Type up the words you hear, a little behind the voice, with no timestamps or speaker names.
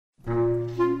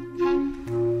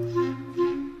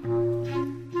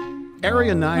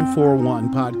Area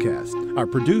 941 podcasts are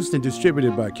produced and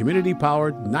distributed by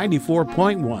community-powered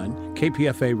 94.1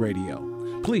 KPFA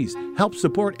Radio. Please help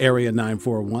support Area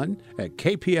 941 at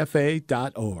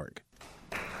kpfa.org.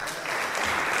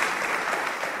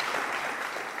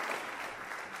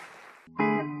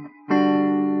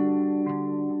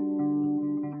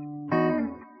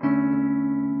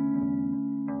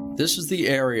 This is the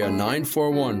Area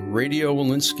 941 Radio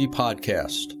Walensky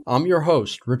podcast. I'm your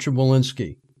host, Richard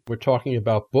Walensky. We're talking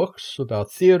about books,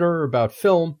 about theater, about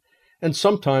film, and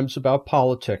sometimes about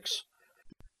politics.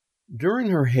 During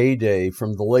her heyday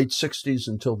from the late 60s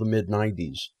until the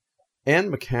mid-90s, Anne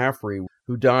McCaffrey,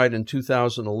 who died in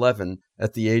 2011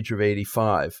 at the age of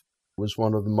 85, was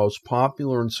one of the most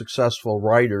popular and successful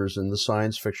writers in the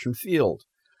science fiction field.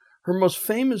 Her most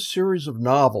famous series of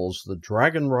novels, The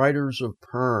Dragon Riders of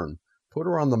Pern, put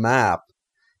her on the map,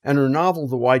 and her novel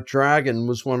The White Dragon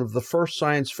was one of the first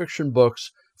science fiction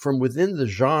books from within the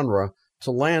genre to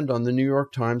land on the New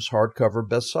York Times hardcover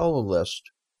bestseller list.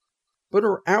 But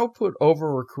her output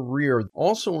over her career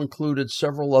also included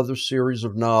several other series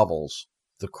of novels: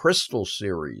 the Crystal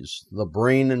series, the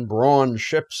Brain and Brawn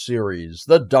Ship series,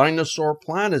 the Dinosaur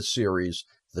Planet series,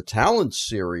 the Talent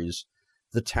series,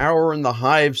 the Tower and the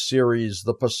Hive series,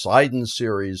 the Poseidon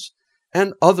series,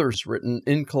 and others written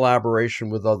in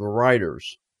collaboration with other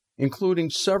writers, including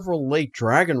several late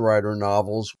Dragon Rider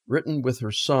novels written with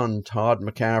her son, Todd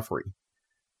McCaffrey.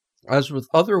 As with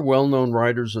other well-known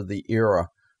writers of the era,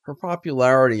 her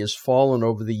popularity has fallen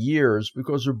over the years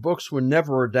because her books were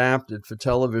never adapted for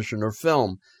television or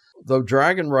film, though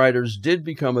Dragon Riders did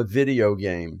become a video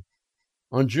game.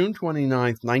 On June 29,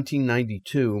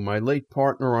 1992, my late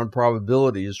partner on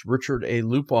Probabilities, Richard A.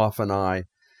 Lupoff, and I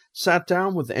sat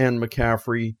down with Anne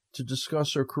McCaffrey to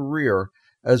discuss her career,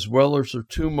 as well as her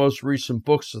two most recent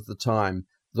books at the time,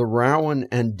 The Rowan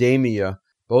and Damia,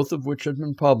 both of which had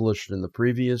been published in the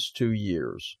previous 2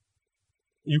 years.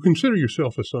 You consider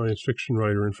yourself a science fiction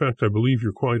writer. In fact, I believe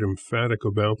you're quite emphatic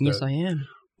about that. Yes, I am.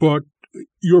 But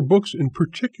your books, in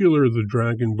particular the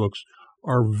Dragon books,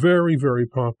 are very, very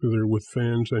popular with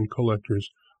fans and collectors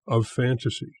of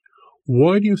fantasy.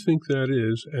 Why do you think that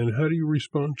is, and how do you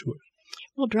respond to it?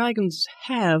 Well, dragons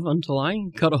have, until I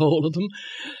got a hold of them,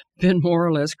 been more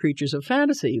or less creatures of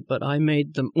fantasy, but I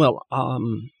made them,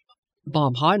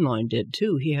 Bob Heinlein did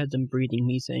too. He had them breathing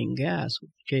methane gas,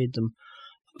 which gave them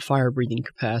fire-breathing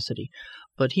capacity.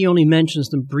 But he only mentions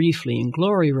them briefly in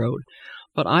Glory Road.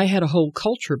 But I had a whole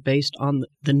culture based on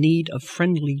the need of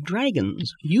friendly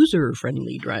dragons,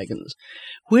 user-friendly dragons,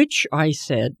 which I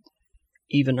said,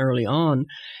 even early on,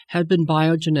 had been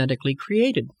biogenetically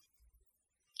created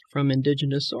from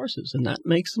indigenous sources, and that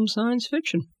makes them science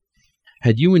fiction.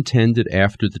 Had you intended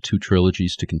after the two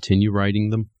trilogies to continue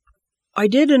writing them? I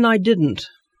did and I didn't.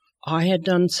 I had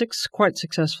done 6 quite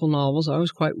successful novels. I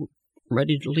was quite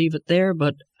ready to leave it there,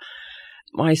 but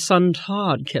my son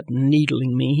Todd kept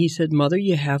needling me. He said, "Mother,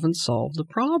 you haven't solved the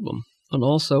problem." And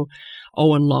also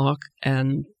Owen Locke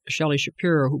and Shelley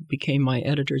Shapiro, who became my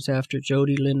editors after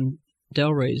Jody Lynn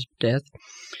Delray's death,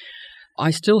 I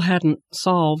still hadn't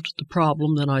solved the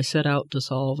problem that I set out to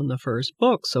solve in the first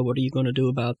book. So what are you going to do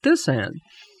about this, Anne?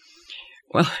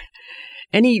 Well,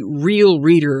 any real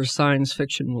reader of science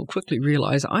fiction will quickly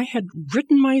realize I had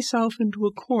written myself into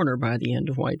a corner by the end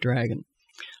of White Dragon.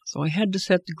 So I had to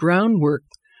set the groundwork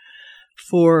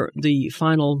for the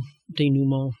final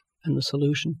denouement and the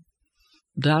solution.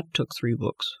 That took 3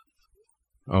 books.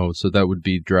 Oh, so that would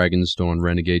be Dragon's Dawn,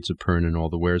 Renegades of Pern, and All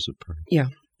the Wares of Pern. Yeah,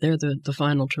 they're the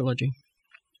final trilogy.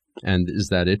 And is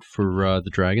that it for the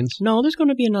Dragons? No, there's going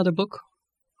to be another book.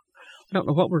 I don't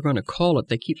know what we're going to call it.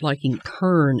 They keep liking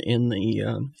Pern in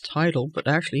the title, but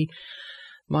actually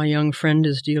my young friend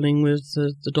is dealing with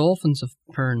the Dolphins of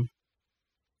Pern.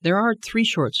 There are 3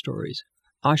 short stories.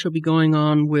 I shall be going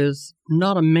on with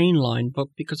not a mainline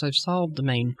book because I've solved the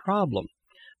main problem,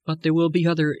 but there will be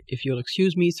other, if you'll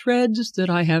excuse me, threads that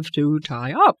I have to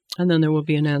tie up. And then there will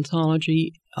be an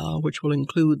anthology which will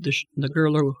include the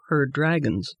Girl Who Heard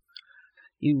Dragons.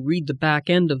 You read the back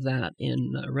end of that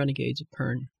in Renegades of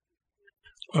Pern.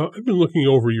 I've been looking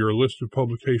over your list of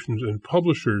publications and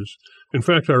publishers. In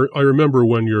fact, I remember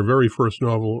when your very first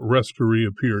novel, Rescuerie,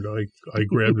 appeared. I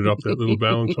grabbed it up, that little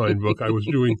Valentine book. I was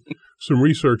doing some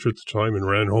research at the time and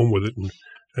ran home with it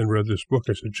and read this book.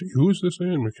 I said, "Gee, who is this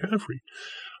Anne McCaffrey?"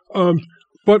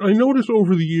 But I noticed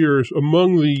over the years,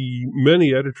 among the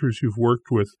many editors you've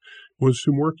worked with, was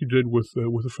some work you did with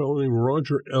a fellow named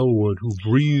Roger Elwood, who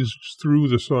breezed through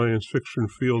the science fiction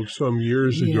field some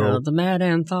years ago. Yeah, the mad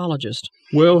anthologist.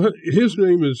 Well, his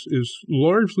name is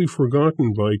largely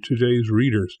forgotten by today's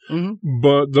readers,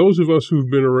 but those of us who've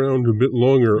been around a bit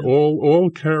longer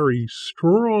all carry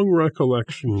strong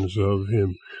recollections of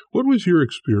him. What was your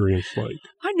experience like?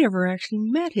 I never actually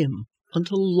met him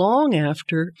until long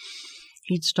after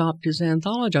he'd stopped his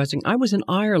anthologizing. I was in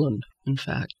Ireland, in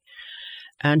fact.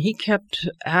 And he kept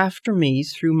after me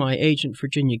through my agent,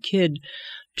 Virginia Kidd,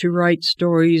 to write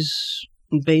stories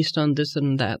based on this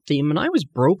and that theme. And I was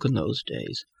broke in those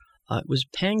days. It was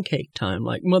pancake time.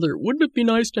 Like, Mother, wouldn't it be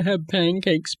nice to have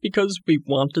pancakes because we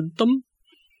wanted them?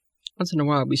 Once in a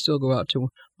while, we still go out to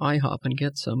IHOP and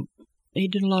get some. He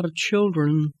did a lot of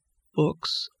children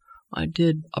books. I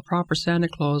did A Proper Santa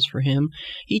Claus for him.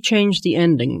 He changed the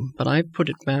ending, but I put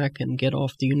it back and Get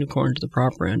Off the Unicorn to the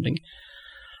proper ending.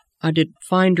 I did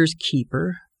Finder's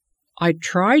Keeper. I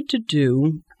tried to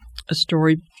do a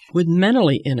story with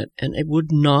Meneley in it, and it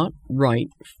would not write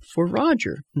for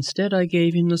Roger. Instead, I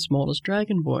gave him The Smallest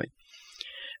Dragon Boy,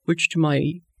 which, to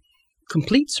my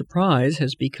complete surprise,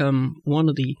 has become one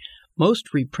of the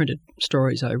most reprinted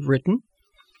stories I've written,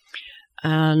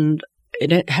 and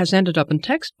it has ended up in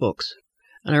textbooks.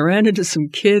 And I ran into some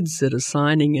kids at a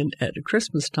signing at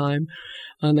Christmas time,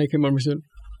 and they came up and said,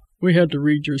 "We had to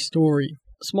read your story."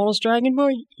 Smallest Dragon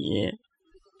Boy? Yeah.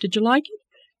 Did you like it?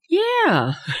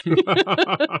 Yeah.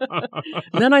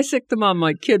 Then I sicked them on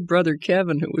my kid brother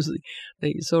Kevin, who was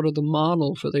the sort of the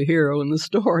model for the hero in the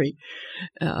story.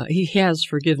 He has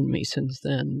forgiven me since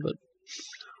then, but.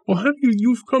 Well,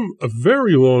 you've come a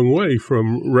very long way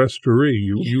from Restorie.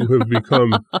 You have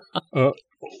become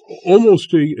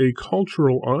almost a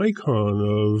cultural icon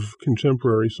of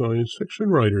contemporary science fiction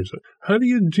writers. How do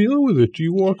you deal with it? Do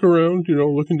you walk around,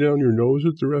 looking down your nose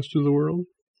at the rest of the world?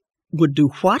 Would do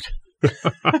what?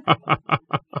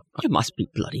 You must be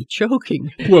bloody joking.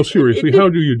 Well, seriously, how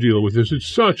do you deal with this? It's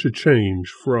such a change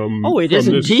from this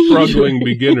indeed. struggling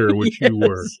beginner which you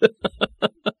were.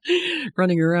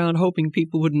 Running around hoping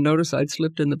people wouldn't notice I'd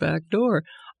slipped in the back door.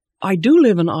 I do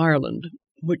live in Ireland,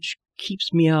 which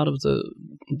keeps me out of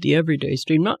the everyday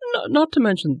stream. Not to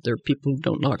mention that there are people who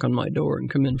don't knock on my door and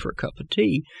come in for a cup of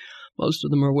tea. Most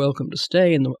of them are welcome to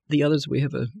stay, and the others we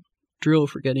have a drill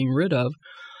for getting rid of.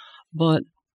 But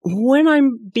when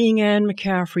I'm being Anne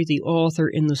McCaffrey, the author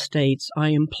in the States, I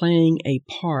am playing a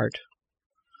part.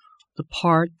 The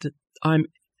part that I'm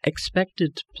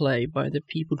expected to play by the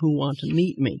people who want to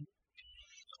meet me.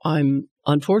 I'm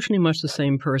unfortunately much the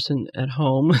same person at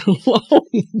home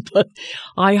alone, but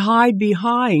I hide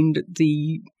behind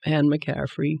the Anne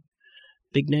McCaffrey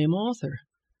big-name author.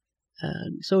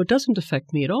 And so it doesn't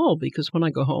affect me at all, because when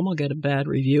I go home, I'll get a bad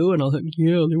review, and I'll think,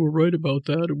 yeah, they were right about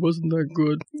that. It wasn't that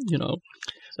good,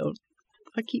 So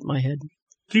I keep my head.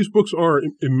 These books are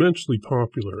immensely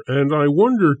popular, and I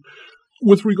wonder,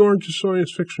 with regard to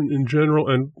science fiction in general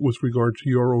and with regard to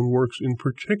your own works in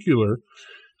particular,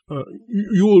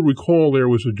 you will recall there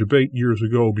was a debate years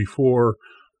ago before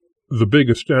the big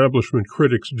establishment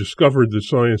critics discovered that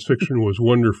science fiction was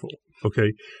wonderful.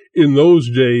 Okay, in those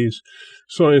days,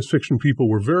 science fiction people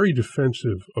were very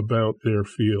defensive about their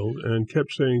field and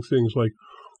kept saying things like,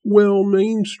 well,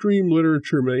 mainstream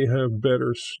literature may have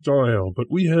better style, but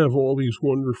we have all these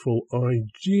wonderful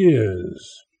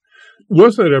ideas.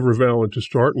 Was that ever valid to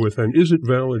start with, and is it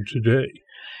valid today?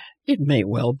 It may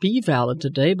well be valid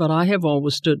today, but I have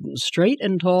always stood straight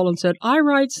and tall and said, I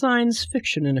write science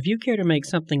fiction, and if you care to make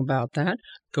something about that,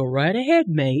 go right ahead,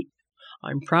 mate.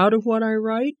 I'm proud of what I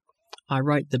write. I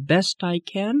write the best I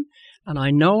can, and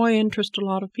I know I interest a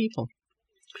lot of people.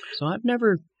 So I've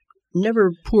never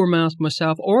poor-mouthed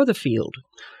myself or the field.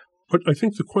 But I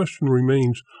think the question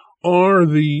remains, are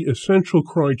the essential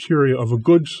criteria of a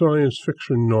good science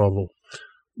fiction novel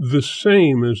the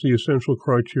same as the essential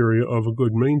criteria of a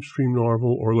good mainstream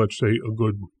novel, or let's say a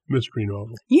good mystery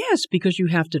novel? Yes, because you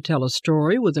have to tell a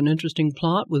story with an interesting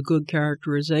plot, with good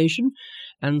characterization,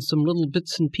 and some little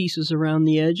bits and pieces around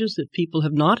the edges that people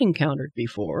have not encountered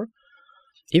before.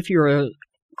 If you're a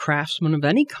craftsman of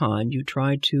any kind, you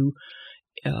try to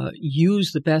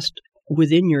use the best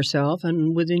within yourself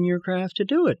and within your craft to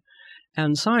do it.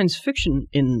 And science fiction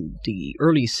in the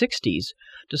early 60s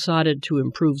decided to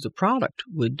improve the product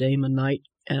with Damon Knight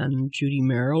and Judy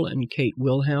Merrill and Kate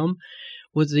Wilhelm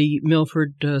with the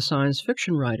Milford Science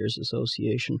Fiction Writers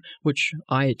Association, which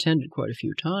I attended quite a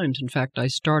few times. In fact, I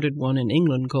started one in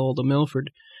England called the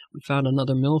Milford. We found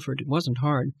another Milford. It wasn't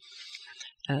hard.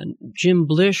 And Jim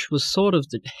Blish was sort of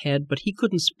the head, but he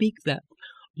couldn't speak that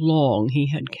long. He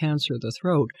had cancer of the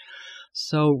throat.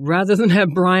 So rather than have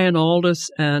Brian Aldiss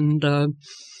and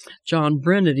John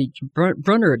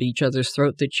Brunner at each other's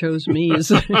throat, they chose me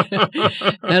as as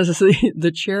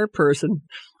the chairperson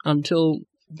until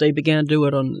they began to do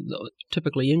it on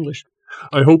typically English.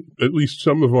 I hope at least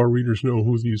some of our readers know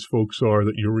who these folks are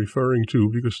that you're referring to,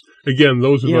 because, again,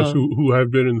 those of us who have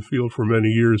been in the field for many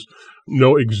years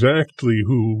know exactly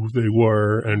who they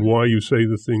were and why you say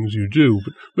the things you do.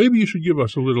 But maybe you should give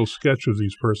us a little sketch of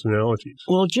these personalities.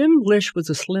 Well, Jim Blish was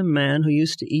a slim man who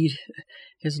used to eat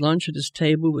his lunch at his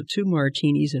table with 2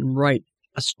 martinis and write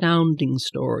astounding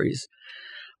stories.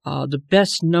 The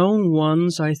best-known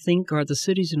ones, I think, are The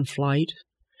Cities in Flight,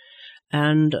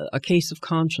 and A Case of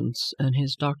Conscience, and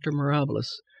his Dr. Mirabilis.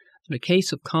 And A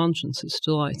Case of Conscience is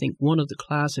still, I think, one of the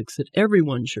classics that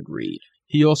everyone should read.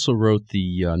 He also wrote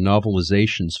the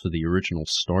novelizations for the original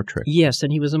Star Trek. Yes,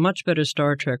 and he was a much better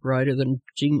Star Trek writer than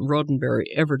Gene Roddenberry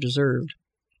ever deserved.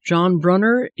 John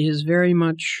Brunner is very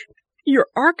much your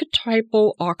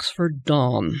archetypal Oxford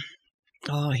Don.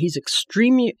 He's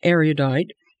extremely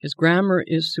erudite. His grammar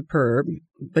is superb,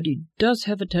 but he does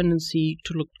have a tendency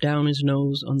to look down his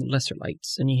nose on the lesser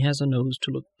lights, and he has a nose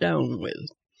to look down with.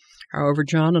 However,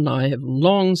 John and I have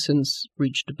long since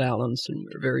reached a balance, and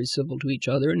we're very civil to each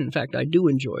other, and in fact, I do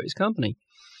enjoy his company.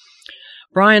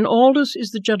 Brian Aldiss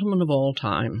is the gentleman of all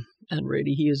time, and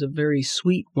really, he is a very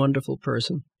sweet, wonderful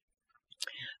person.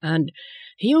 And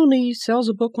he only sells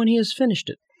a book when he has finished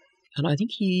it. And I think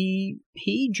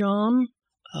John,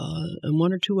 and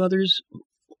 1 or 2 others,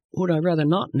 who I'd rather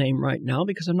not name right now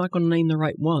because I'm not going to name the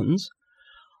right ones,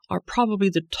 are probably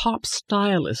the top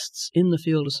stylists in the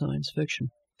field of science fiction.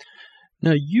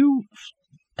 Now, you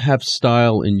have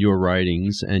style in your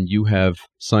writings, and you have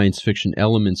science fiction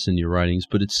elements in your writings,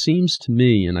 but it seems to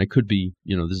me, and I could be,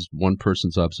 this is one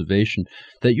person's observation,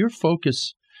 that your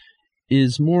focus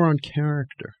is more on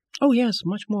character. Oh, yes,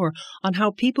 much more, on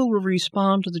how people will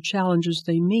respond to the challenges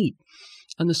they meet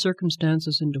and the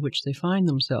circumstances into which they find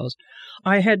themselves.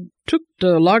 I had took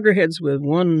loggerheads with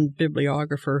one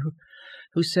bibliographer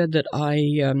who said that I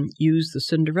used the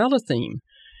Cinderella theme.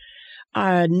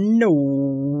 No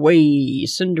way.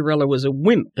 Cinderella was a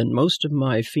wimp, and most of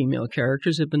my female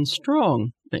characters have been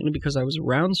strong, mainly because I was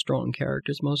around strong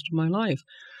characters most of my life.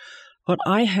 What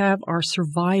I have are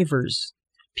survivors,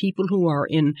 people who are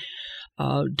in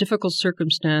difficult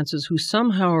circumstances who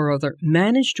somehow or other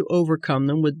manage to overcome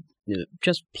them with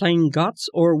just plain guts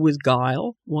or with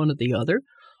guile, one or the other,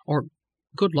 or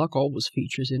good luck always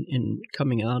features in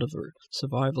coming out of a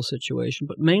survival situation,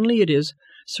 but mainly it is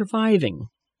surviving.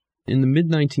 In the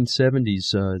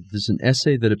mid-1970s, there's an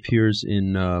essay that appears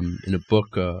in a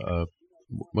book,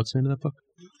 what's the name of that book?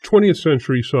 20th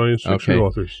Century Science Fiction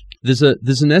Authors. There's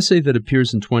an essay that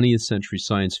appears in 20th Century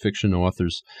Science Fiction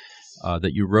Authors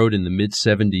that you wrote in the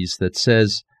mid-70s that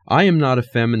says, "I am not a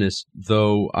feminist,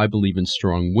 though I believe in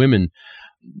strong women."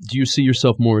 Do you see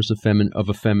yourself more as a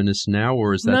feminist now,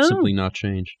 or is that simply not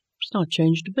changed? It's not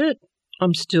changed a bit.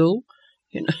 I'm still,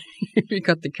 if you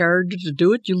got the character to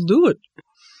do it, you'll do it.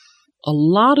 A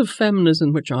lot of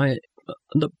feminism,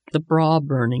 the bra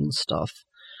burning stuff.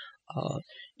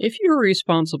 If you're a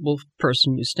responsible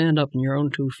person, you stand up on your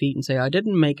own 2 feet and say, I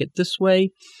didn't make it this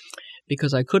way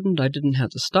because I didn't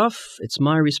have the stuff. It's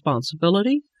my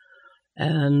responsibility.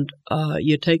 And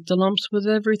you take the lumps with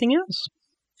everything else.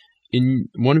 In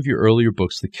one of your earlier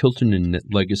books, The Kilternan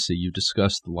Legacy, you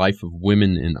discussed the life of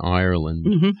women in Ireland.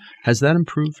 Mm-hmm. Has that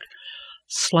improved?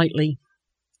 Slightly.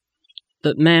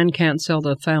 The man can't sell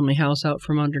the family house out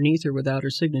from underneath her without her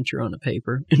signature on a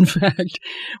paper. In fact,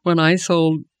 when I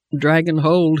sold Dragon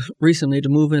Hold recently to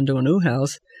move into a new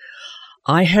house,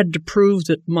 I had to prove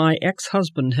that my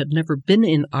ex-husband had never been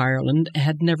in Ireland,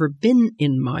 had never been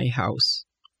in my house.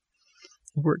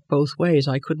 It worked both ways.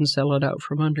 I couldn't sell it out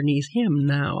from underneath him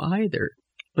now either.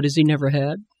 But as he never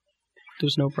had, there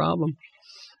was no problem.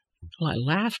 Well, I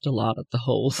laughed a lot at the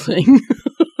whole thing.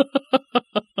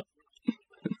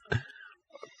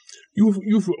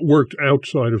 You've worked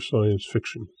outside of science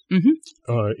fiction.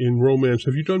 Mm-hmm. In romance.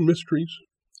 Have you done mysteries?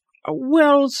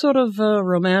 Well, sort of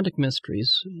romantic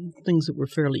mysteries, things that were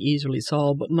fairly easily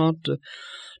solved, but not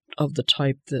of the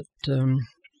type that,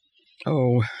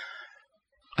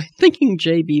 I'm thinking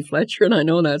J.B. Fletcher, and I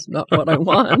know that's not what I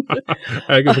want.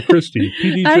 Agatha Christie,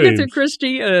 P.D. James. Agatha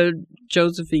Christie,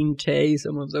 Josephine Tay,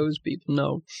 some of those people,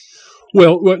 no.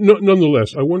 Well,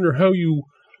 nonetheless, I wonder how you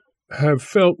have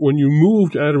felt when you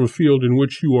moved out of a field in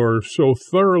which you are so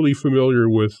thoroughly familiar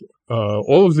with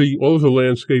all of the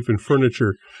landscape and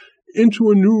furniture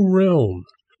into a new realm.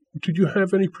 Did you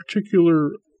have any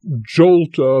particular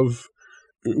jolt of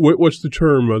What's the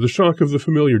term? The shock of the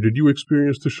familiar. Did you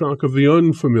experience the shock of the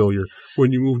unfamiliar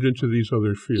when you moved into these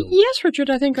other fields? Yes, Richard,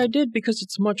 I think I did, because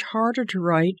it's much harder to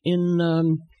write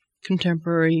in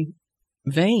contemporary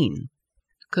vein,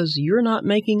 because you're not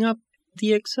making up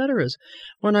the et ceteras.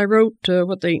 When I wrote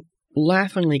what they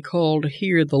laughingly called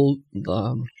here the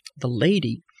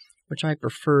Lady, which I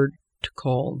preferred to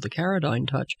call the Caradine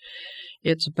Touch,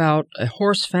 it's about a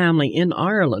horse family in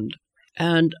Ireland,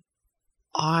 and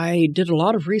I did a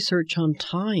lot of research on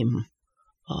time,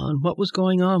 on what was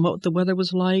going on, what the weather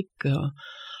was like,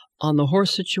 on the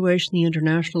horse situation, the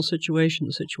international situation,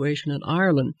 the situation in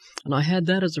Ireland. And I had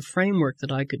that as a framework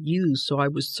that I could use, so I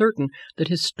was certain that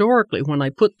historically when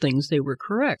I put things, they were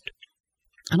correct.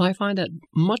 And I find that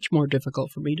much more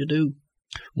difficult for me to do.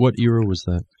 What era was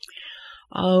that?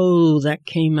 Oh, that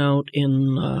came out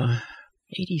in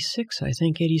 86, I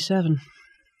think, 87.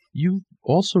 You've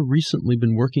also recently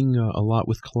been working a lot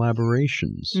with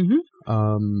collaborations.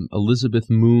 Mm-hmm. Elizabeth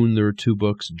Moon, there are 2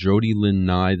 books. Jody Lynn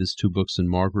Nye, there's 2 books. And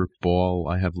Margaret Ball,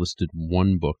 I have listed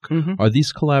 1 book. Mm-hmm. Are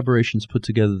these collaborations put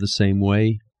together the same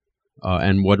way?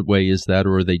 And what way is that,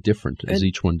 or are they different? Is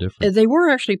each one different? They were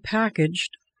actually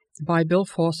packaged by Bill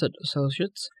Fawcett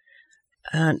Associates.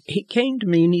 And he came to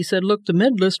me and he said, look, the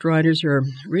mid-list writers are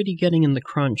really getting in the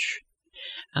crunch.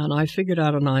 And I figured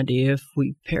out an idea. If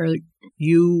we pair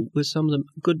you with some of the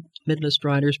good mid-list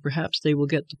writers, perhaps they will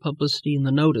get the publicity and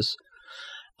the notice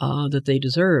that they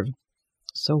deserve.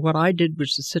 So what I did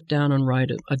was to sit down and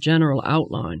write a general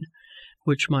outline,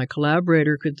 which my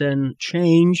collaborator could then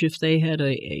change if they had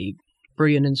a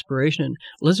brilliant inspiration. And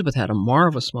Elizabeth had a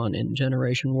marvelous one in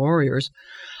Generation Warriors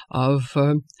of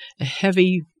the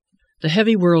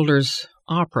Heavy Worlders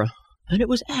opera, and it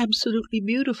was absolutely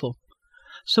beautiful.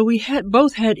 So we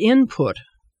both had input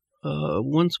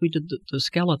once we did the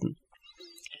skeleton,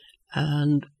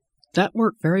 and that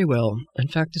worked very well. In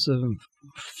fact, there's a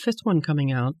 5th one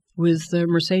coming out with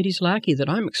Mercedes Lackey that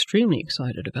I'm extremely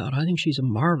excited about. I think she's a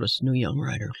marvelous new young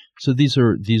writer. So these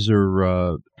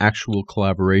are actual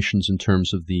collaborations in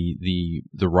terms of the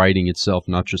writing itself,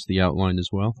 not just the outline as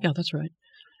well? Yeah, that's right.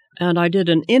 And I did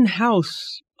an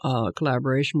in-house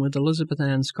collaboration with Elizabeth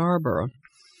Ann Scarborough.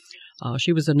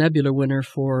 She was a Nebula winner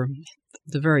for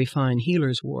the very fine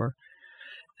Healers War.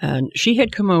 And she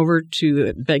had come over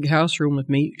to Beg House Room with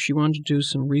me. She wanted to do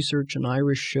some research in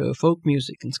Irish folk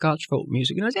music and Scotch folk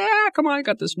music. And I said, come on, I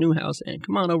got this new house, and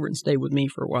come on over and stay with me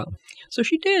for a while. So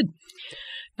she did.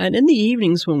 And in the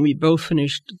evenings when we both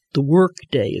finished the work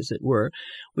day, as it were,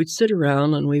 we'd sit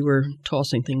around and we were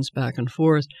tossing things back and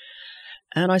forth.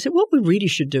 And I said, what we really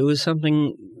should do is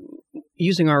something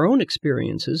using our own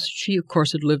experiences. She, of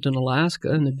course, had lived in Alaska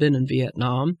and had been in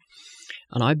Vietnam.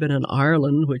 And I've been in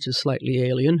Ireland, which is slightly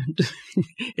alien.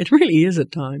 It really is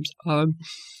at times.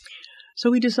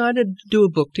 So we decided to do a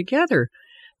book together.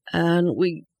 And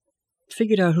we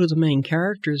figured out who the main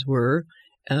characters were.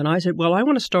 And I said, well, I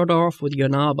want to start off with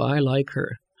Yanaba. I like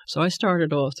her. So I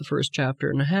started off the first chapter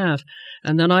and a half.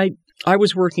 And then I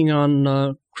was working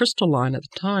on Crystalline at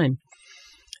the time.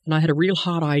 And I had a real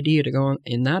hot idea to go on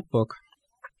in that book.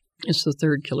 It's the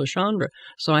 3rd Kilishandra.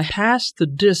 So I passed the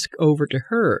disc over to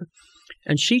her.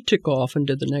 And she took off and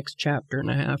did the next chapter and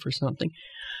a half or something.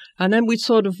 And then we'd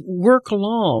sort of work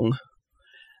along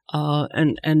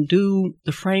and do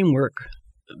the framework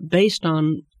based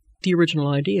on the original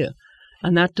idea.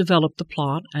 And that developed the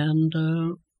plot and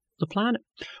the planet.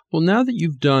 Well, now that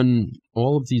you've done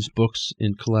all of these books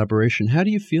in collaboration, how do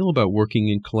you feel about working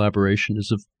in collaboration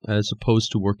as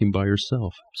opposed to working by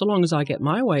yourself? So long as I get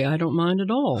my way, I don't mind at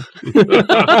all.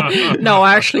 No,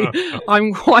 actually,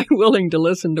 I'm quite willing to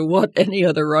listen to what any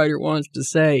other writer wants to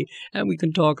say, and we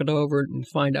can talk it over and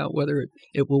find out whether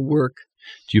it will work.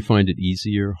 Do you find it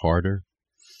easier, harder?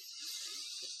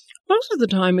 Most of the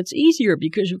time it's easier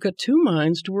because you've got 2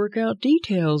 minds to work out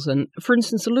details. And, for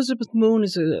instance, Elizabeth Moon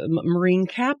is a Marine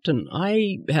captain.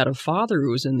 I had a father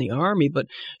who was in the Army, but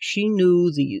she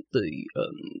knew the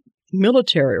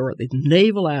military or the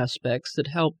naval aspects that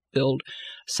helped build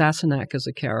Sassenach as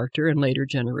a character and later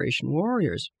Generation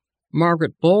Warriors.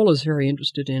 Margaret Ball is very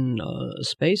interested in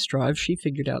space drive. She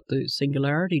figured out the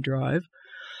singularity drive.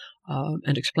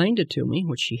 And explained it to me,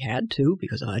 which she had to,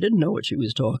 because I didn't know what she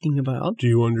was talking about. Do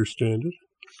you understand it?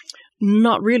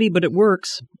 Not really, but it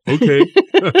works. Okay.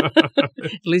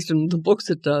 At least in the books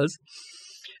it does.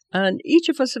 And each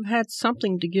of us have had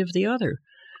something to give the other.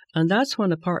 And that's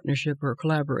when a partnership or a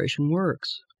collaboration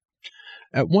works.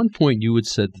 At one point, you had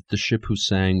said that The Ship Who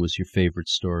Sang was your favorite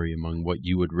story among what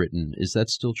you had written. Is that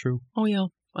still true? Oh, yeah,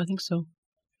 I think so.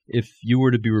 If you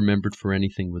were to be remembered for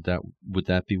anything, would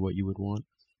that be what you would want?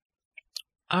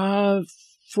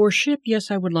 For ship,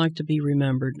 yes, I would like to be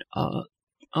remembered.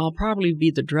 I'll probably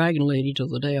be the Dragon Lady till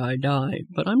the day I die,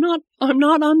 but I'm not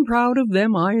unproud of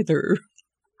them either.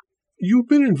 You've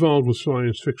been involved with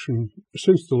science fiction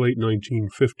since the late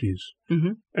 1950s,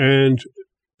 Mm-hmm. and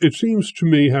it seems to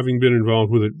me, having been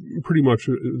involved with it pretty much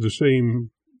the same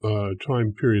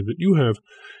time period that you have,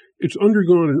 it's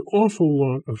undergone an awful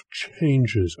lot of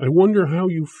changes. I wonder how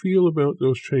you feel about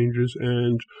those changes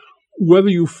and whether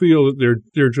you feel that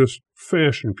they're just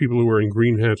fashion. People are wearing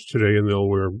green hats today and they'll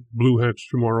wear blue hats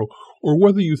tomorrow, or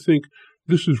whether you think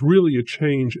this is really a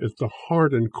change at the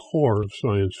heart and core of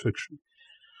science fiction.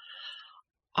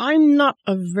 I'm not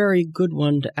a very good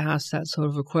one to ask that sort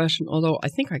of a question, although I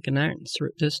think I can answer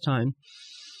it this time.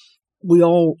 We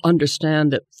all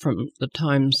understand that from the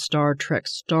time Star Trek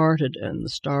started and the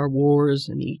Star Wars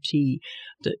and E.T.,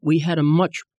 that we had a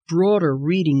much broader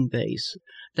reading base.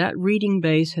 That reading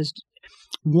base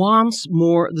wants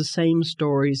more of the same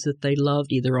stories that they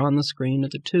loved either on the screen or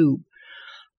the tube.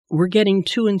 We're getting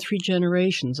 2 and 3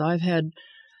 generations. I've had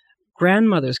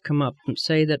grandmothers come up and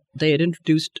say that they had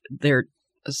introduced their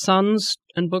sons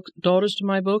and daughters to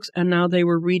my books, and now they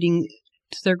were reading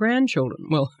to their grandchildren.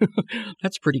 Well,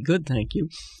 that's pretty good, thank you.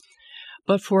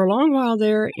 But for a long while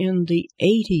there in the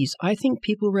 80s, I think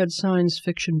people read science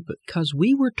fiction because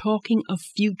we were talking of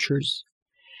futures,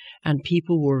 and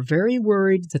people were very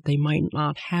worried that they might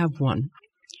not have one.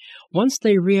 Once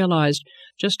they realized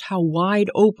just how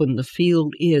wide open the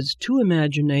field is to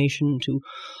imagination, to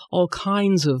all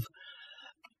kinds of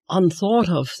unthought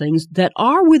of things that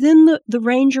are within the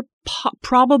range of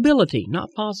probability, not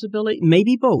possibility,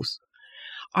 maybe both.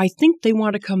 I think they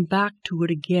want to come back to it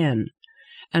again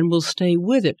and will stay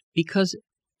with it because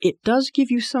it does give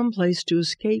you some place to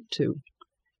escape to.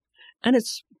 And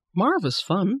it's marvelous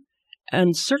fun.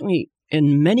 And certainly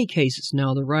in many cases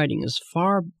now the writing is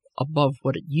far above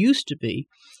what it used to be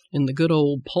in the good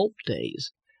old pulp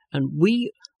days. And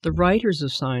we, the writers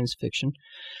of science fiction,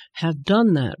 have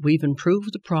done that. We've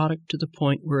improved the product to the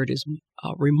point where it is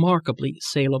remarkably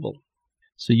saleable.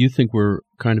 So you think we're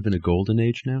kind of in a golden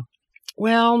age now?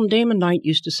 Well, Damon Knight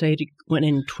used to say it went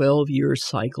in 12-year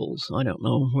cycles. I don't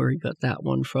know where he got that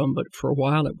one from, but for a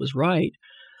while it was right.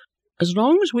 As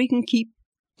long as we can keep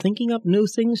thinking up new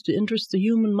things to interest the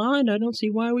human mind, I don't see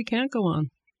why we can't go on.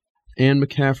 Anne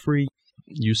McCaffrey,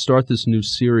 you start this new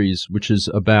series, which is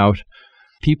about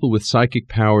people with psychic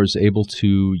powers able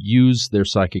to use their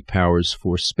psychic powers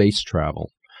for space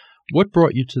travel. What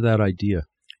brought you to that idea?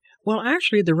 Well,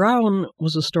 actually, The Rowan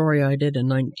was a story I did in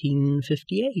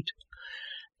 1958.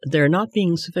 There not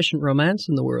being sufficient romance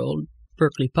in the world,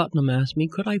 Berkeley Putnam asked me,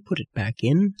 could I put it back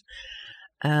in?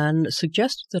 And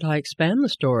suggested that I expand the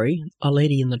story, A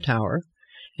Lady in the Tower,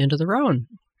 into The Rowan,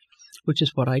 which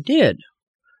is what I did.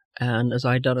 And as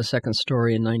I'd done a second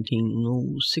story in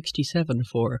 1967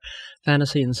 for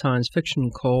fantasy and science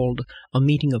fiction called A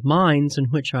Meeting of Minds, in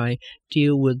which I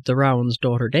deal with the Rowan's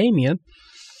daughter Damia,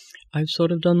 I've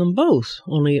sort of done them both,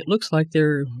 only it looks like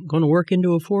they're going to work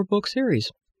into a 4-book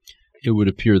series. It would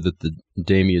appear that the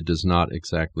Damia does not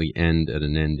exactly end at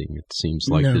an ending. It seems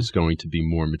like there's going to be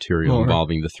more material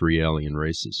involving the 3 alien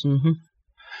races. Mm-hmm.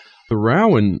 The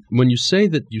Rowan, when you say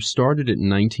that you started it in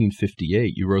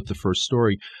 1958, you wrote the first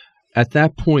story, at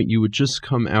that point you had just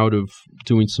come out of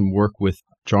doing some work with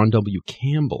John W.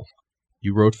 Campbell.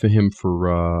 You wrote for him for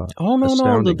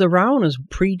Astounding. No. The Rowan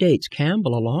predates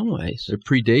Campbell a long ways. It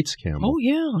predates Campbell. Oh,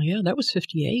 yeah, that was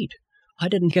 58. I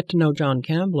didn't get to know John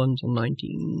Campbell until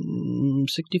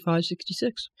 1965,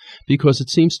 66. Because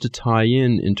it seems to tie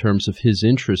in terms of his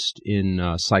interest in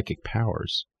psychic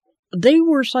powers. They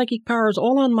were psychic powers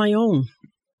all on my own,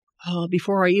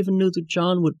 before I even knew that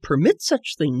John would permit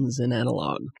such things in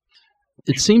analog.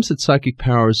 It seems that psychic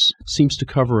powers seems to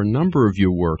cover a number of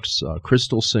your works,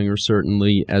 Crystal Singer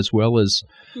certainly, as well as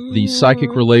the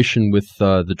psychic relation with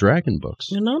the Dragon books.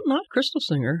 Not Crystal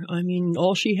Singer. I mean,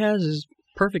 all she has is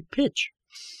perfect pitch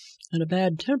and a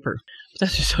bad temper. But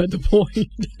that's beside the point.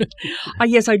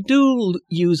 Yes, I do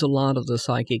use a lot of the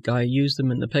psychic. I use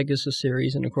them in the Pegasus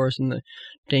series and, of course, in the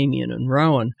Damien and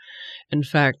Rowan. In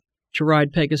fact, To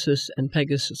Ride Pegasus and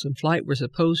Pegasus in Flight were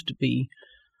supposed to be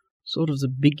sort of the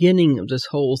beginning of this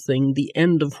whole thing, the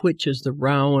end of which is the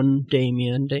Rowan,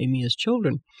 Damia, and Damia's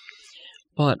children.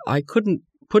 But I couldn't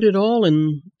put it all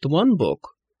in the one book,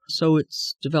 so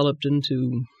it's developed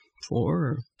into 4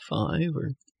 or 5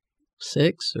 or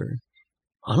 6 or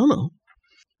I don't know.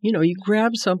 You know, you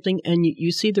grab something and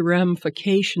you see the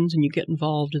ramifications and you get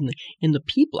involved in the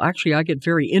people. Actually, I get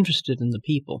very interested in the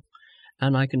people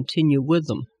and I continue with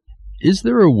them. Is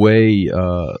there a way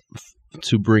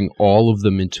to bring all of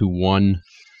them into one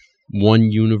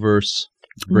universe?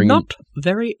 Not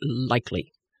very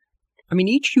likely. I mean,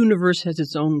 each universe has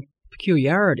its own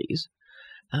peculiarities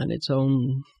and its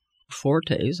own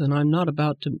fortes, and I'm not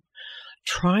about to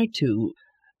try to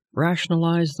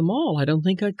rationalize them all. I don't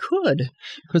think I could.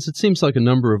 Because it seems like a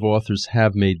number of authors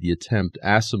have made the attempt.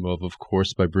 Asimov, of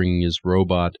course, by bringing his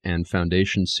Robot and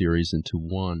Foundation series into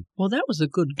one. Well, that was a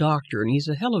good doctor, and he's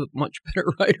a hell of a much better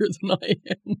writer than I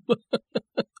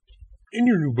am. In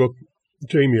your new book,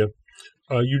 Damia,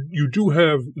 you do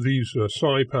have these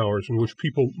psi powers in which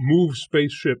people move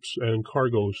spaceships and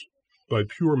cargoes by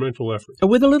pure mental effort.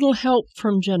 With a little help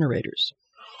from generators.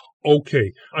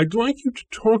 Okay, I'd like you to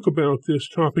talk about this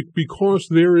topic because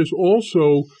there is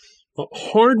also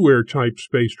hardware-type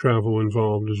space travel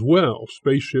involved as well.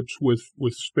 Spaceships with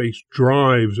space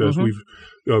drives, as we've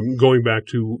going back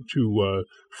to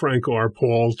Frank R.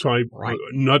 Paul type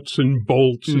nuts and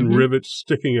bolts and rivets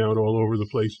sticking out all over the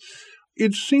place.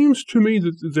 It seems to me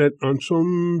that on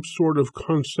some sort of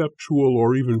conceptual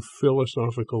or even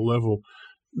philosophical level,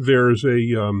 there's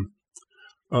a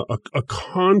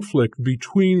conflict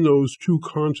between those two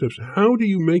concepts. How do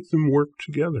you make them work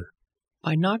together?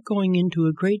 By not going into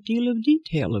a great deal of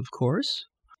detail, of course.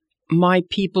 My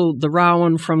people, the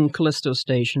Rowan from Callisto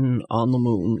Station on the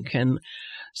moon, can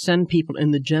send people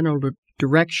in the general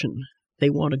direction they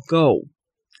want to go.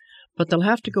 But they'll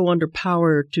have to go under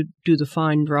power to do the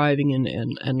fine driving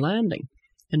and landing,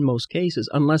 in most cases,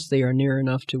 unless they are near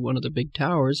enough to one of the big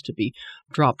towers to be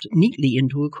dropped neatly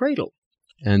into a cradle.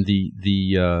 And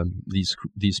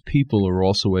these people are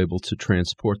also able to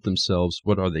transport themselves.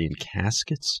 What are they, in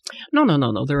caskets?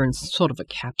 No. They're in sort of a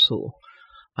capsule.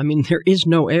 I mean, there is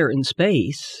no air in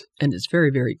space, and it's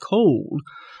very, very cold.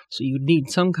 So you'd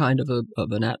need some kind of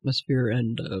an atmosphere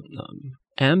and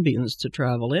ambience to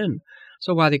travel in.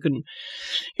 So why they couldn't,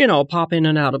 pop in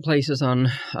and out of places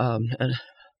on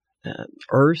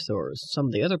Earth or some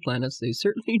of the other planets, they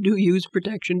certainly do use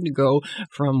protection to go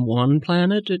from one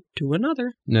planet to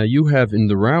another. Now, you have, in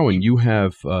the Rowan,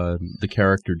 the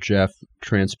character Jeff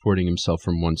transporting himself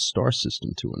from one star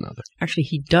system to another. Actually,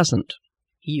 he doesn't.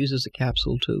 He uses a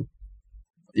capsule, too.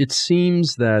 It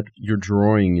seems that you're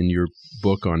drawing in your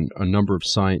book on a number of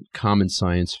common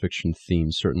science fiction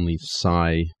themes. Certainly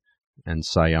psi and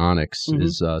psionics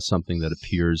is something that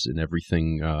appears in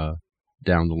everything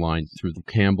down the line through the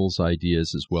Campbell's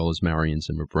ideas as well as Marion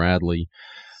Zimmer Bradley.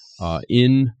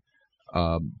 In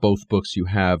both books, you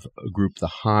have a group,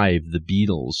 the Hive, the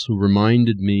Beatles, who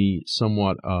reminded me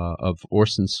somewhat of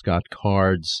Orson Scott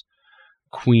Card's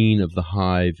Queen of the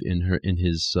Hive in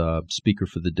his Speaker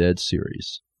for the Dead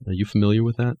series. Are you familiar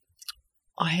with that?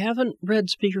 I haven't read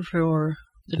Speaker for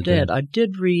the Dead. I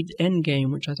did read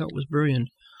Endgame, which I thought was brilliant.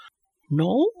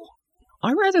 No,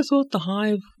 I rather thought the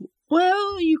Hive.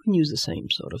 Well, you can use the same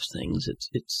sort of things.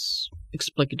 It's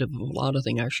explicative of a lot of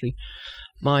things, actually.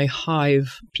 My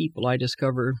Hive people, I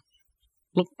discover,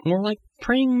 look more like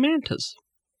praying mantis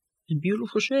in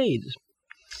beautiful shades.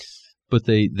 But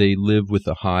they live with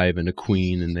a hive and a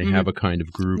queen, and they have a kind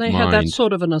of group mind. They have that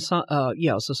sort of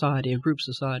society, a group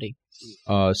society.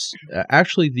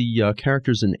 Actually, the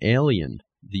characters in Alien,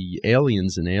 the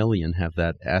aliens in Alien have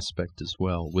that aspect as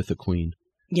well, with a queen.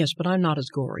 Yes, but I'm not as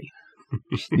gory.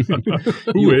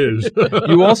 Who is?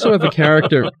 You also have a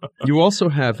character. You also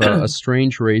have a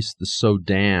strange race, the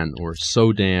Sodan or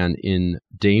Sodan in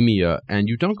Damia, and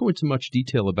you don't go into much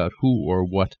detail about who or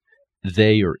what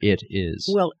they or it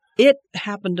is. Well, it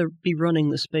happened to be running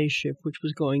the spaceship, which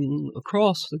was going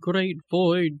across the great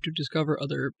void to discover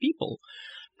other people,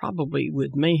 probably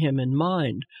with mayhem in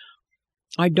mind.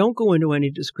 I don't go into any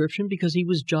description because he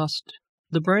was just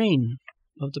the brain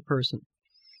of the person.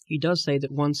 He does say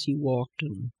that once he walked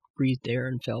and breathed air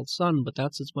and felt sun, but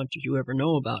that's as much as you ever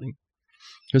know about him.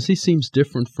 Because he seems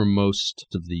different from most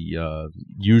of the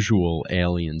usual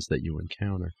aliens that you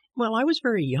encounter. Well, I was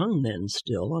very young then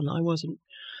still, and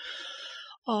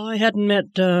I hadn't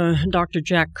met Dr.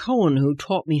 Jack Cohen, who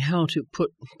taught me how to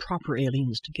put proper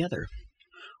aliens together.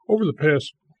 Over the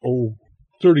past,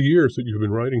 30 years that you've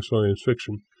been writing science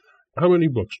fiction, how many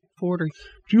books? 40.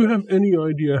 Do you have any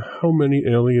idea how many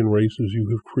alien races you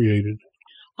have created?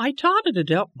 I totted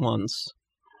it up once,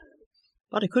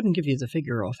 but I couldn't give you the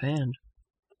figure offhand.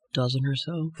 A dozen or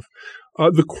so.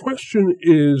 The question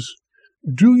is,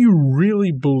 do you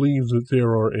really believe that there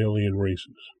are alien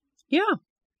races? Yeah.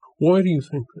 Why do you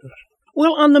think that?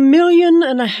 Well, on the 1.5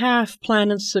 million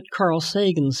planets that Carl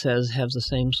Sagan says have the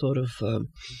same sort of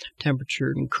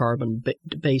temperature and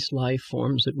carbon-based life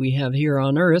forms that we have here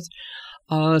on Earth,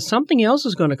 something else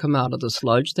is going to come out of the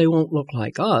sludge. They won't look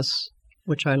like us,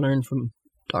 which I learned from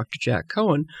Dr. Jack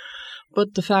Cohen,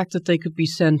 but the fact that they could be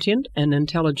sentient and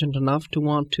intelligent enough to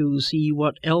want to see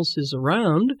what else is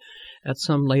around at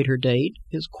some later date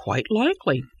is quite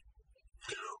likely.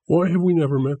 Why have we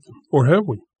never met them? Or have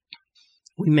we?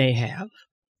 We may have.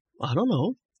 I don't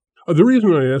know. The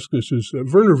reason I ask this is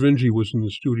Vernor Vinge was in the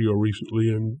studio recently,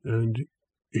 and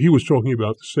he was talking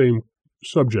about the same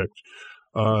subject,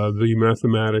 the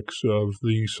mathematics of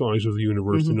the size of the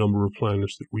universe, the number of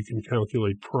planets that we can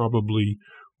calculate probably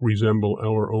resemble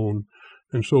our own,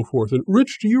 and so forth. And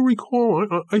Rich, do you recall,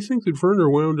 I think that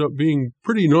Vernor wound up being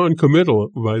pretty non-committal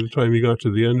by the time he got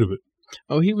to the end of it.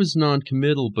 Oh, he was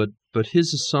non-committal, but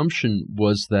his assumption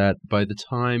was that by the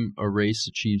time a race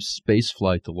achieves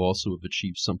spaceflight, they'll also have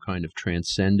achieved some kind of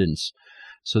transcendence.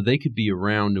 So they could be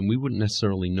around, and we wouldn't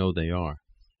necessarily know they are.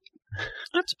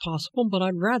 That's possible, but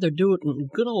I'd rather do it in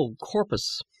good old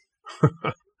corpus.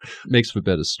 Makes for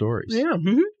better stories. Yeah.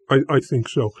 I think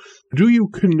so. Do you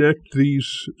connect these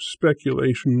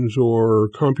speculations or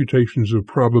computations of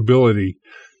probability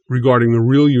regarding the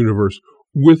real universe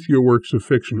with your works of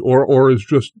fiction, or is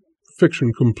just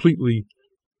fiction completely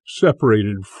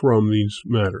separated from these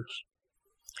matters?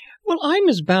 Well, I'm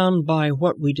as bound by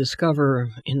what we discover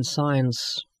in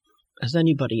science as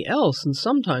anybody else, and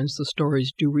sometimes the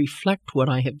stories do reflect what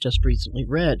I have just recently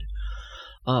read.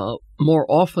 More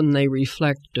often they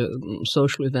reflect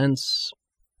social events,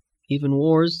 even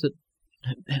wars that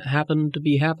happen to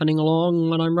be happening along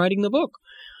when I'm writing the book.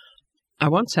 I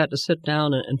once had to sit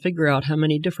down and figure out how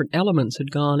many different elements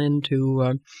had gone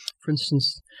into, for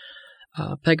instance,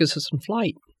 Pegasus in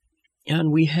flight.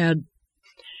 And we had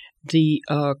the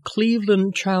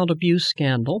Cleveland child abuse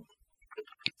scandal.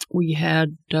 We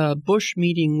had Bush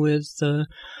meeting with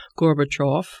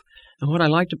Gorbachev. And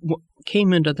what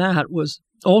came into that was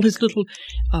all his little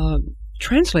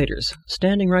translators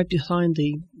standing right behind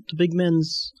the big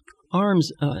men's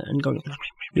arms and going...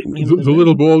 The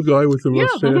little bald guy with the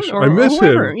mustache. Yeah, I miss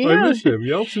him. Yeah. I miss him.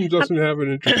 Yeltsin doesn't have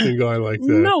an interesting guy like that.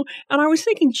 No, and I was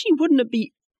thinking, gee, wouldn't it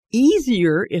be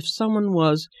easier if someone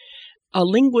was a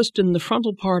linguist in the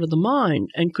frontal part of the mind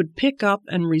and could pick up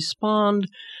and respond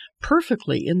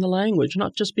perfectly in the language,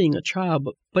 not just being a child,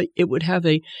 but it would have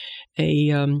a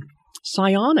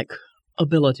psionic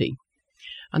ability.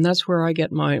 And that's where I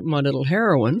get my little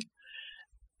heroine.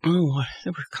 Oh,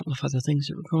 there were a couple of other things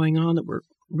that were going on that were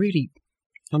really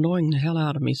annoying the hell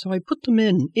out of me. So I put them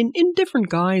in different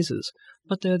guises,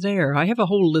 but they're there. I have a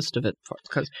whole list of it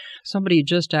because somebody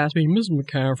just asked me, Ms.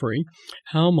 McCaffrey,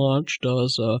 how much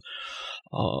does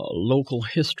local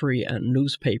history and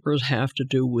newspapers have to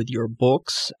do with your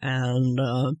books? And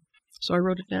so I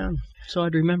wrote it down so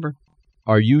I'd remember.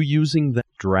 Are you using the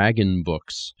Dragon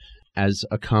books as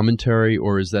a commentary,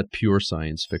 or is that pure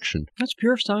science fiction? That's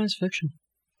pure science fiction.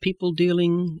 People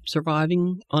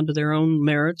surviving under their own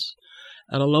merits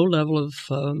at a low level of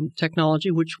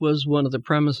technology, which was one of the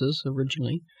premises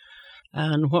originally,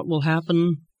 and what will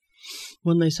happen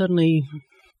when they suddenly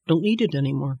don't need it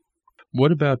anymore.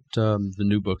 What about the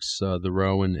new books, The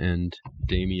Rowan and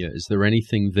Damia? Is there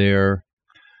anything there,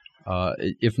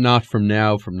 if not from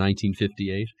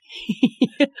 1958?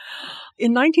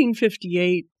 In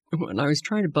 1958, when I was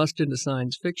trying to bust into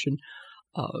science fiction,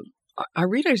 I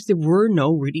realized there were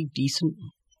no really decent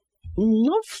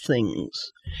love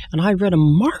things. And I read a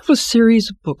marvelous series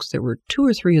of books. There were 2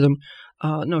 or 3 of them,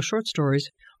 short stories,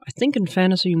 I think in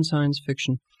fantasy and science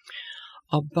fiction,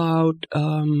 about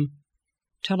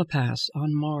telepaths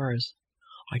on Mars.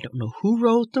 I don't know who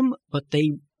wrote them, but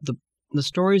the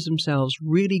stories themselves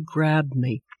really grabbed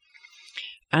me.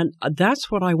 And that's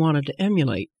what I wanted to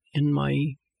emulate in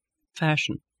my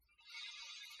fashion.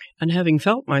 And having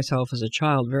felt myself as a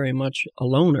child very much a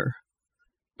loner,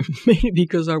 maybe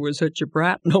because I was such a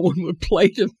brat, no one would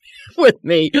play with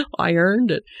me. I earned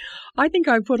it. I think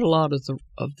I put a lot of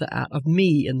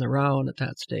me in the Rowan at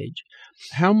that stage.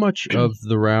 How much of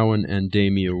the Rowan and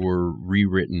Damia were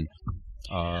rewritten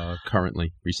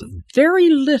recently?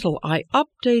 Very little. I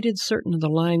updated certain of the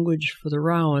language for the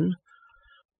Rowan.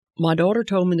 My daughter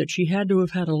told me that she had to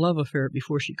have had a love affair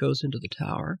before she goes into the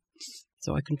tower.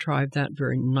 So I contrived that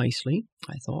very nicely,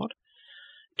 I thought.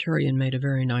 Tyrion made a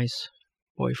very nice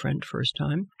boyfriend first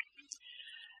time.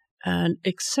 And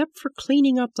except for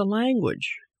cleaning up the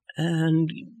language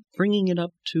and bringing it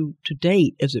up to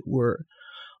date, as it were,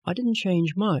 I didn't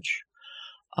change much.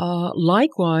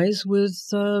 Likewise with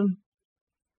Damia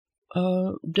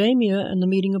and the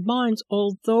Meeting of Minds,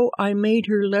 although I made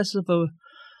her less of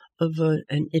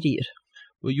an idiot.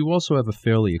 Well, you also have a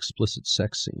fairly explicit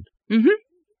sex scene. Mm-hmm.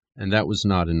 And that was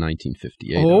not in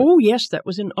 1958. Oh, yes, that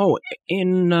was in Damia.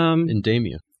 In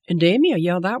Damia. In Damia,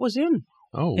 yeah, that was in.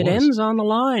 Oh, it ends on the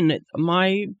line.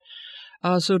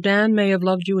 So Dan may have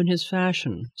loved you in his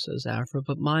fashion, says Afra,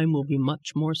 but mine will be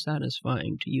much more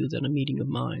satisfying to you than a meeting of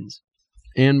minds.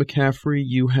 Anne McCaffrey,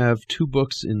 you have 2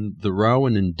 books in the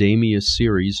Rowan and Damia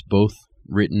series, both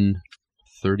written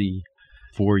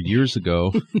 34 years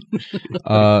ago.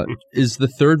 Is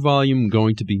the 3rd volume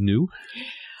going to be new?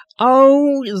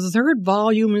 Oh, the 3rd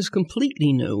volume is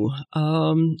completely new,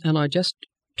 and I just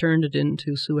turned it in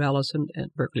to Sue Allison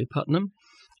at Berkeley Putnam,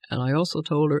 and I also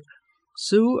told her,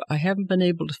 Sue, I haven't been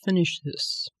able to finish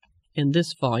this. In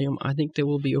this volume, I think there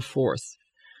will be a 4th.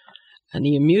 And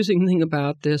the amusing thing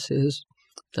about this is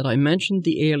that I mentioned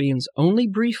the aliens only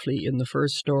briefly in the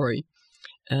first story,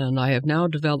 and I have now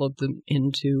developed them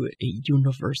into a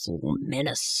universal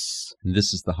menace. And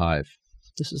this is The Hive.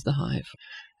 This is The Hive.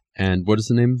 And what is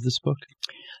the name of this book?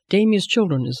 Damia's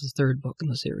Children is the 3rd book in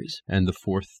the series. And the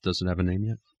 4th doesn't have a name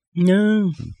yet?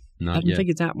 No. Not haven't yet.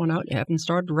 figured that one out. I haven't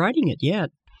started writing it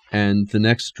yet. And the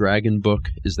next Dragon book,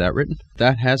 is that written?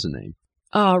 That has a name.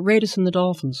 Radis and the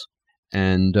Dolphins.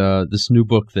 And this new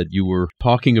book that you were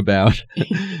talking about,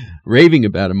 raving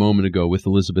about a moment ago with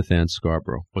Elizabeth Ann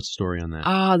Scarborough. What's the story on that?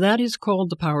 That is called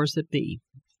The Powers That Be.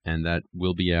 And that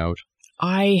will be out?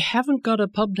 I haven't got a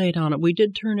pub date on it. We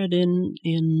did turn it in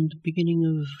the beginning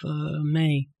of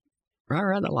May. I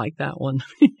rather like that one.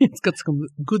 It's got some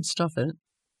good stuff in it.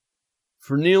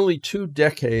 For nearly 2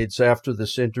 decades after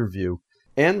this interview,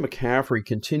 Anne McCaffrey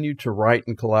continued to write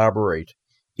and collaborate.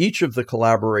 Each of the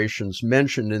collaborations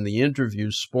mentioned in the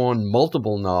interview spawned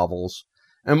multiple novels,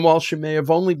 and while she may have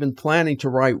only been planning to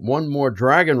write one more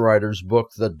Dragon Riders book,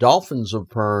 The Dolphins of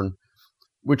Pern,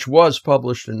 which was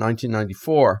published in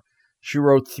 1994, she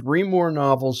wrote 3 more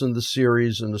novels in the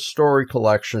series in a story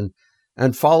collection,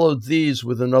 and followed these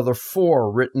with another 4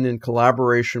 written in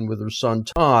collaboration with her son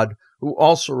Todd, who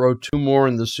also wrote 2 more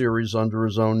in the series under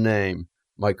his own name.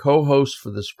 My co-host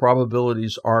for this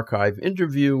Probabilities Archive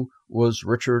interview was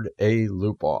Richard A.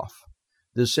 Lupoff.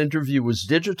 This interview was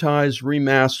digitized,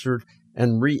 remastered,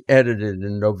 and re-edited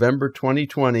in November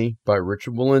 2020 by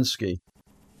Richard Wolinsky.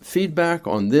 Feedback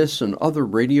on this and other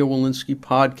Radio Wolinsky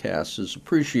podcasts is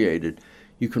appreciated.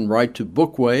 You can write to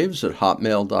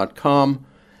bookwaves@hotmail.com,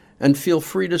 and feel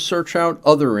free to search out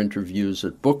other interviews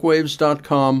at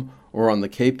bookwaves.com or on the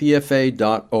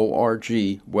kpfa.org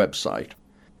website.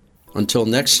 Until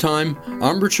next time,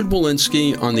 I'm Richard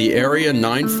Wolinsky on the Area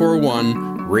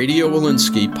 941 Radio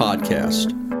Wolinsky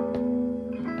podcast.